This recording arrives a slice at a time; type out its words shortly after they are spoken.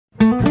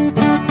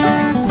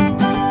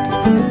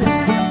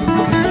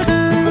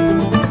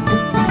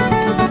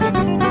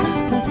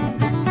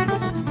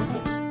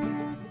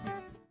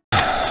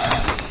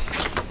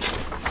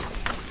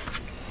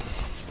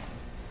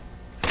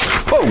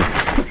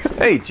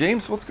Hey,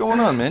 James, what's going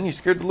on, man? You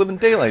scared the living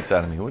daylights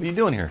out of me. What are you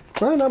doing here?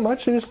 Well, not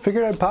much. I just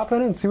figured I'd pop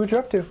in and see what you're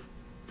up to.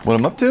 What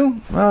I'm up to?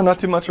 Well, not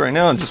too much right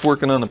now. I'm just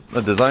working on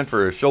a design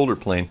for a shoulder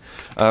plane.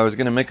 I was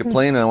going to make a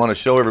plane, and I want to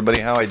show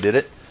everybody how I did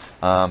it.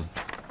 I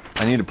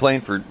need a plane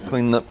for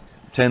cleaning up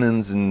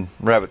tenons and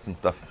rabbits and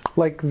stuff.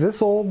 Like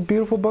this old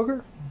beautiful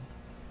booger?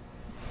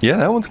 Yeah,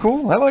 that one's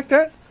cool. I like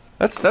that.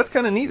 That's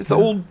kind of neat. It's an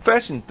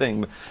old-fashioned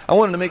thing. I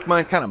wanted to make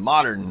mine kind of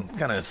modern,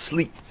 kind of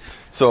sleek.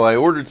 So I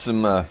ordered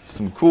some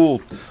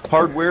cool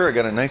hardware. I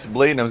got a nice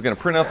blade, and I was going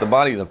to print out the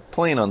body of the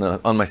plane on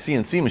my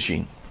CNC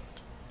machine.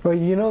 Well,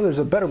 you know there's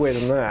a better way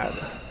than that.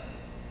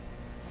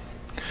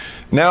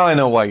 Now I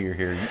know why you're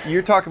here.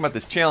 You're talking about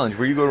this challenge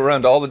where you go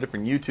around to all the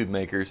different YouTube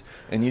makers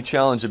and you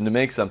challenge them to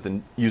make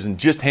something using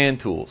just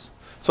hand tools.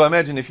 So I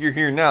imagine if you're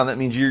here now, that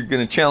means you're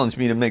going to challenge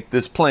me to make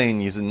this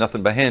plane using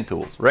nothing but hand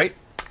tools, right?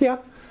 Yeah.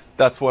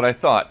 That's what I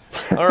thought.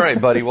 All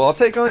right, buddy. Well, I'll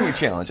take on your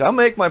challenge. I'll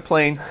make my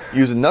plane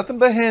using nothing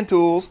but hand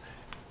tools,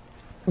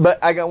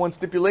 but I got one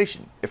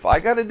stipulation. If I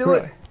got to do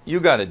it, you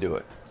got to do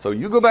it. So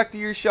you go back to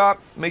your shop,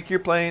 make your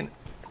plane,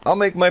 I'll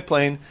make my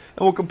plane,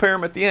 and we'll compare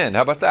them at the end.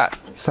 How about that?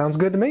 Sounds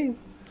good to me.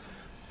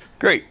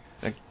 Great.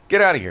 Now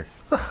get out of here.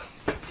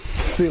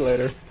 See you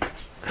later.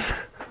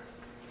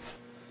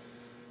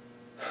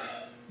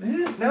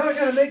 Man, now I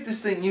gotta make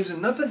this thing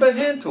using nothing but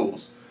hand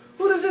tools.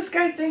 Who does this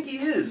guy think he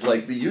is?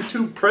 Like the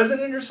YouTube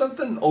president or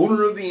something?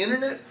 Owner of the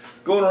internet?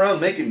 Going around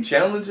making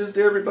challenges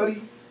to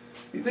everybody?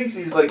 He thinks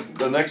he's like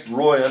the next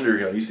Roy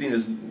Underhill. You've seen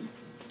his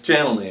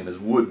channel name is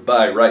Wood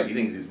by Right. He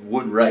thinks he's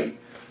Wood Right.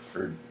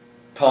 Or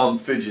Tom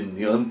Fidgen,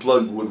 the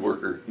unplugged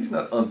woodworker. He's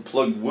not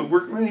unplugged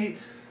woodworker, man.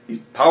 He's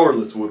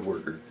powerless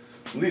woodworker.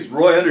 At least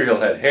Roy Underhill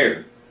had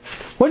hair.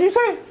 What'd you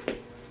say?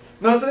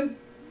 Nothing.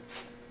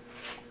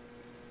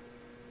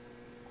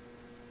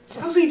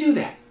 How's he do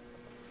that?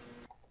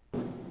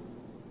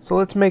 So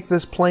let's make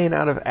this plane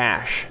out of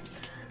ash.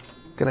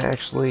 Gonna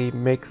actually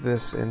make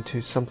this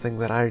into something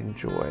that I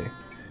enjoy.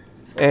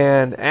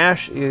 And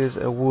ash is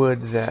a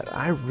wood that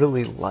I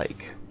really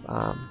like.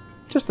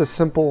 Just a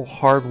simple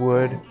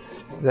hardwood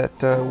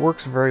that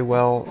works very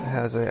well. It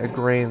has a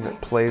grain that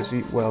plays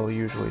well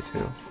usually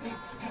too.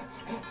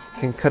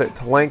 Can cut it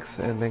to length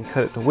and then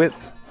cut it to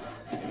width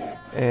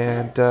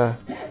and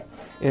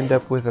end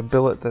up with a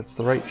billet that's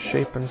the right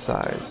shape and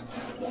size.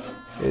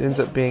 It ends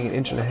up being 1.5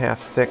 inches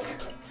thick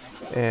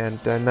and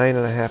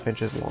 9.5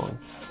 inches long.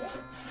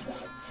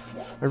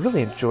 I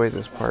really enjoy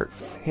this part.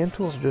 Hand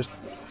tools are just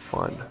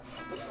fun.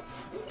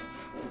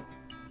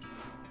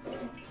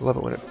 Love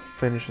it when it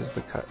finishes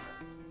the cut.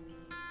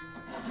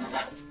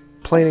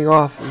 Planing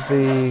off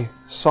the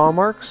saw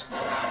marks,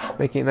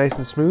 making it nice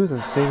and smooth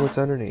and seeing what's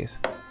underneath.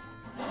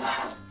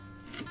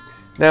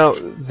 Now,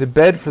 the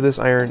bed for this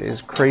iron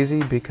is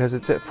crazy because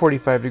it's at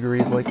 45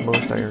 degrees like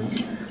most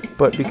irons,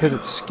 but because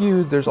it's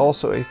skewed, there's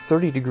also a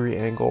 30-degree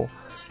angle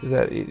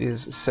that it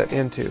is set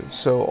into,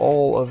 so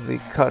all of the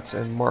cuts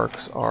and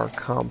marks are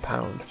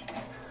compound.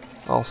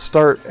 I'll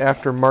start,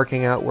 after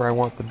marking out where I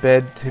want the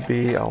bed to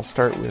be, I'll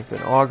start with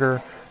an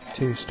auger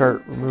to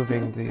start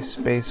removing the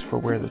space for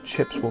where the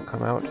chips will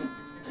come out,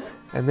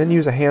 and then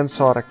use a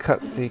handsaw to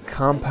cut the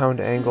compound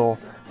angle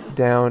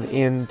down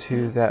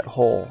into that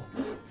hole.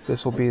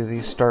 This will be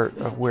the start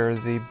of where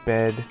the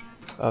bed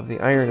of the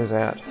iron is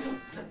at.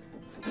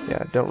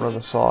 Yeah, don't run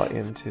the saw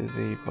into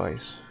the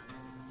vise.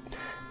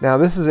 Now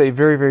this is a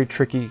very, very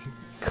tricky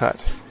cut.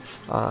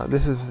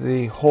 This is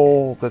the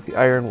hole that the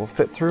iron will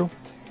fit through.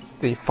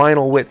 The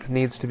final width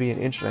needs to be 1.5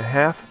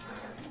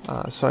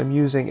 inches, so I'm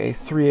using a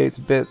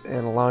 3/8 bit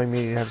and allowing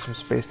me to have some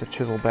space to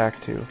chisel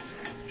back to.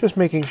 Just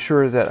making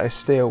sure that I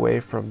stay away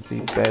from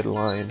the bed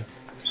line.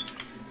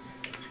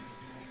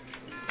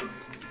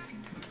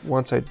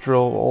 Once I drill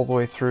all the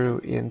way through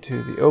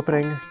into the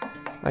opening,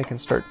 I can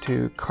start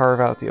to carve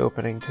out the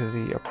opening to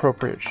the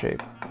appropriate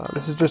shape.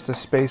 This is just a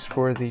space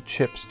for the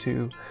chips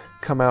to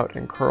come out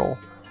and curl.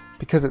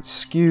 Because it's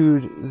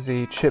skewed,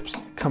 the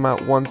chips come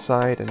out one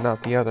side and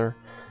not the other,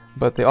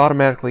 but they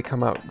automatically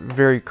come out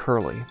very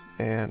curly,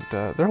 and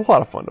they're a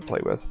lot of fun to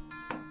play with.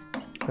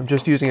 I'm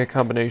just using a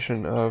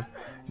combination of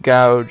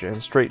gouge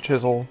and straight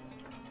chisel,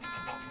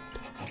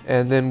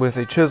 and then with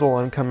a chisel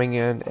I'm coming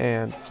in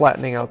and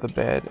flattening out the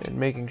bed and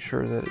making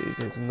sure that it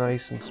is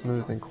nice and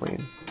smooth and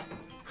clean.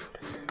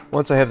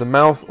 Once I have the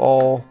mouth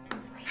all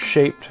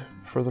shaped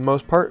for the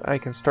most part, I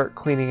can start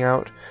cleaning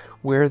out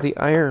where the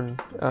iron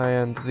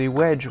and the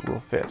wedge will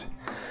fit.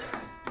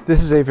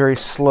 This is a very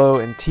slow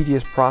and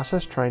tedious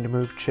process trying to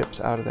move chips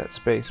out of that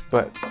space,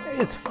 but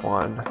it's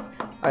fun.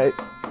 I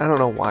don't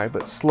know why,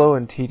 but slow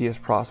and tedious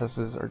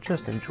processes are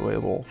just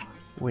enjoyable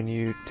when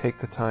you take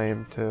the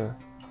time to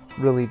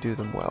really do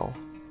them well.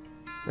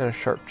 And a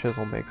sharp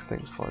chisel makes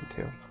things fun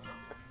too.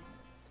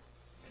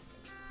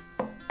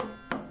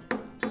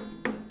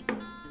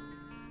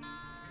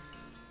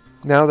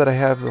 Now that I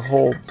have the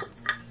hole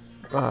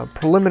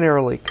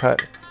preliminarily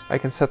cut, I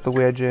can set the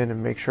wedge in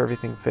and make sure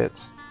everything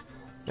fits.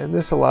 And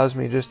this allows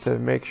me just to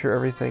make sure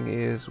everything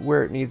is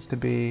where it needs to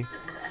be.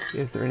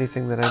 Is there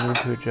anything that I need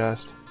to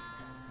adjust?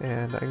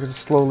 and I can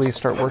slowly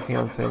start working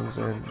on things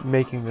and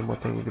making them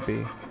what they need to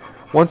be.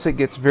 Once it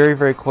gets very,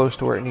 very close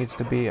to where it needs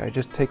to be, I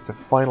just take the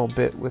final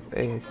bit with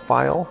a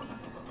file.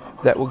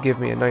 That will give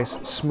me a nice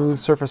smooth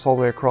surface all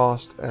the way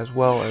across, as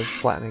well as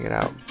flattening it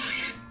out.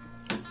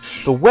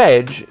 The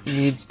wedge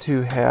needs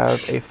to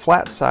have a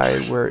flat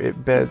side where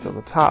it beds on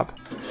the top,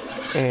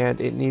 and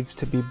it needs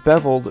to be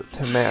beveled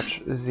to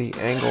match the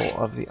angle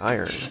of the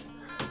iron.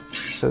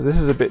 So this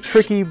is a bit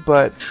tricky,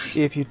 but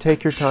if you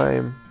take your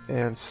time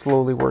and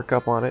slowly work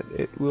up on it,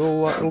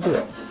 it'll do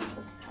it.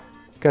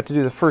 Got to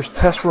do the first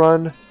test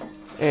run,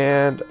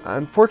 and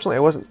unfortunately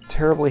I wasn't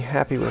terribly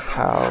happy with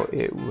how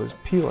it was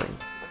peeling.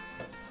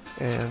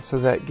 And so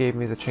that gave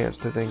me the chance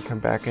to then come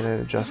back in and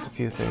adjust a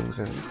few things,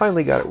 and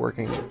finally got it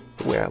working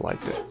the way I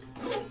liked it.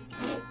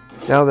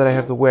 Now that I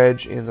have the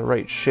wedge in the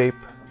right shape,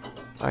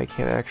 I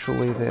can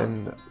actually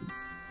then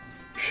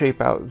shape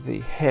out the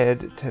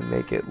head to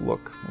make it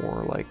look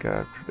more like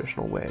a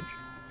traditional wedge.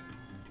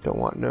 Don't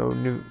want no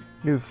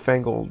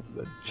newfangled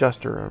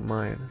adjuster on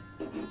mine.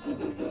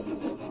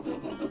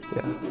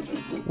 Yeah,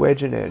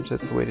 wedge and edge,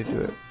 that's the way to do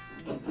it.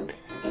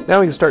 Now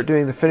we can start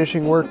doing the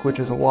finishing work, which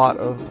is a lot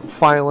of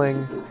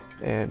filing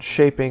and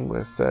shaping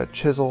with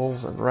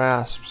chisels and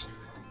rasps,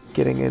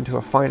 getting into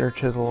a finer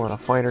chisel and a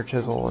finer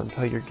chisel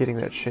until you're getting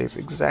that shape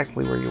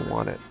exactly where you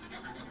want it,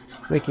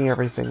 making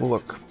everything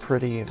look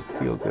pretty and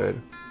feel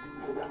good.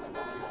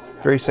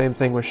 Very same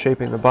thing with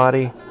shaping the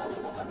body,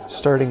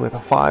 starting with a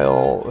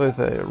file, with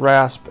a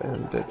rasp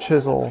and a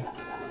chisel,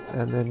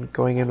 and then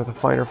going in with a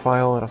finer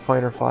file and a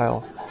finer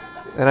file.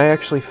 And I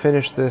actually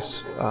finish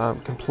this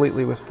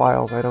completely with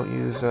files. I don't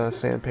use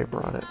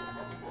sandpaper on it.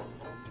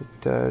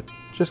 It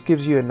just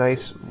gives you a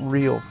nice,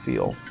 real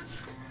feel.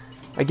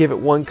 I give it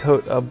one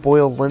coat of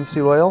boiled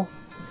linseed oil.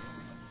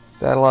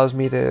 That allows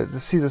me to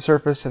see the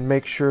surface and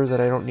make sure that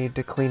I don't need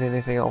to clean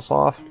anything else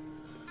off.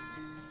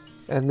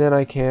 And then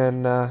I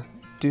can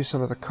do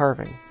some of the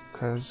carving,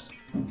 because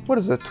what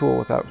is a tool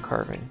without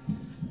carving?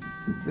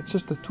 It's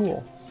just a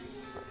tool.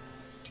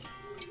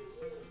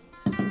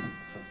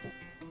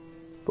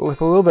 But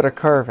with a little bit of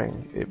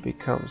carving, it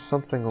becomes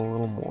something a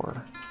little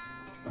more.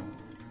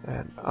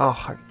 And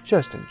oh, I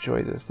just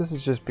enjoy this. This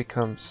has just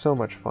become so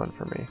much fun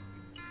for me.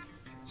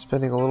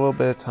 Spending a little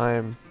bit of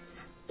time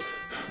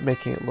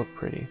making it look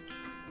pretty.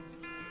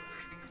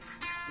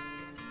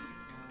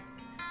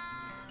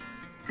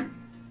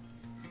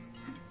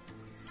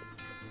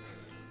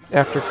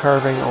 After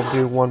carving, I'll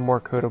do one more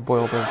coat of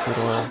boiled linseed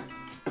oil.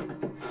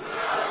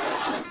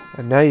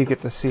 And now you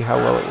get to see how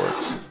well it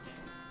works.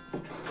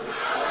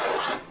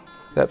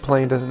 That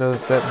plane doesn't know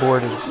if that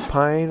board is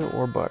pine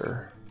or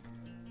butter.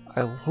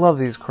 I love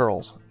these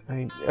curls. I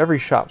mean, every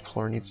shop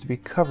floor needs to be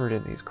covered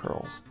in these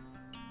curls.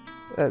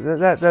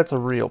 That's a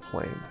real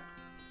plane.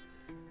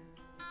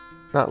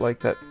 Not like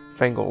that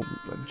fangled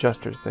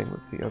adjuster thing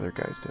that the other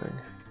guy's doing.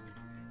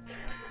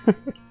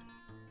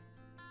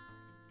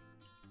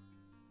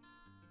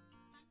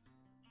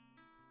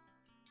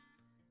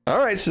 All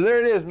right, so there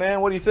it is,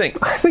 man. What do you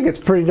think? I think it's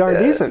pretty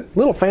darn decent. A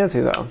little fancy,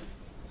 though.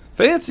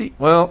 Fancy?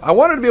 Well, I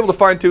wanted to be able to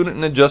fine-tune it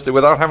and adjust it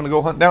without having to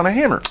go hunt down a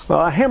hammer.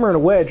 Well, a hammer and a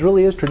wedge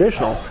really is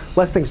traditional.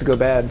 Less things to go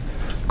bad.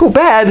 Go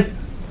bad?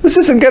 This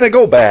isn't going to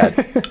go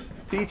bad.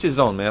 To each his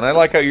own, man. I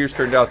like how yours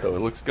turned out, though. It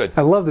looks good.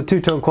 I love the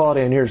two-tone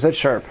quality on yours. That's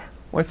sharp.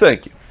 Why,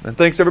 thank you. And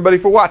thanks, everybody,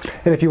 for watching.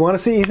 And if you want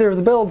to see either of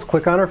the builds,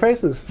 click on our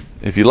faces.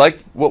 If you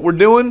like what we're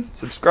doing,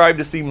 subscribe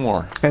to see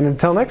more. And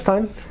until next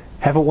time,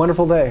 have a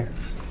wonderful day.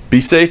 Be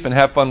safe and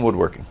have fun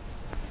woodworking.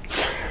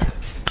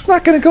 It's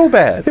not going to go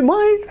bad. It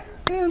might.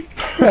 Man,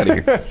 get out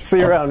of here. See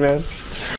you around, man.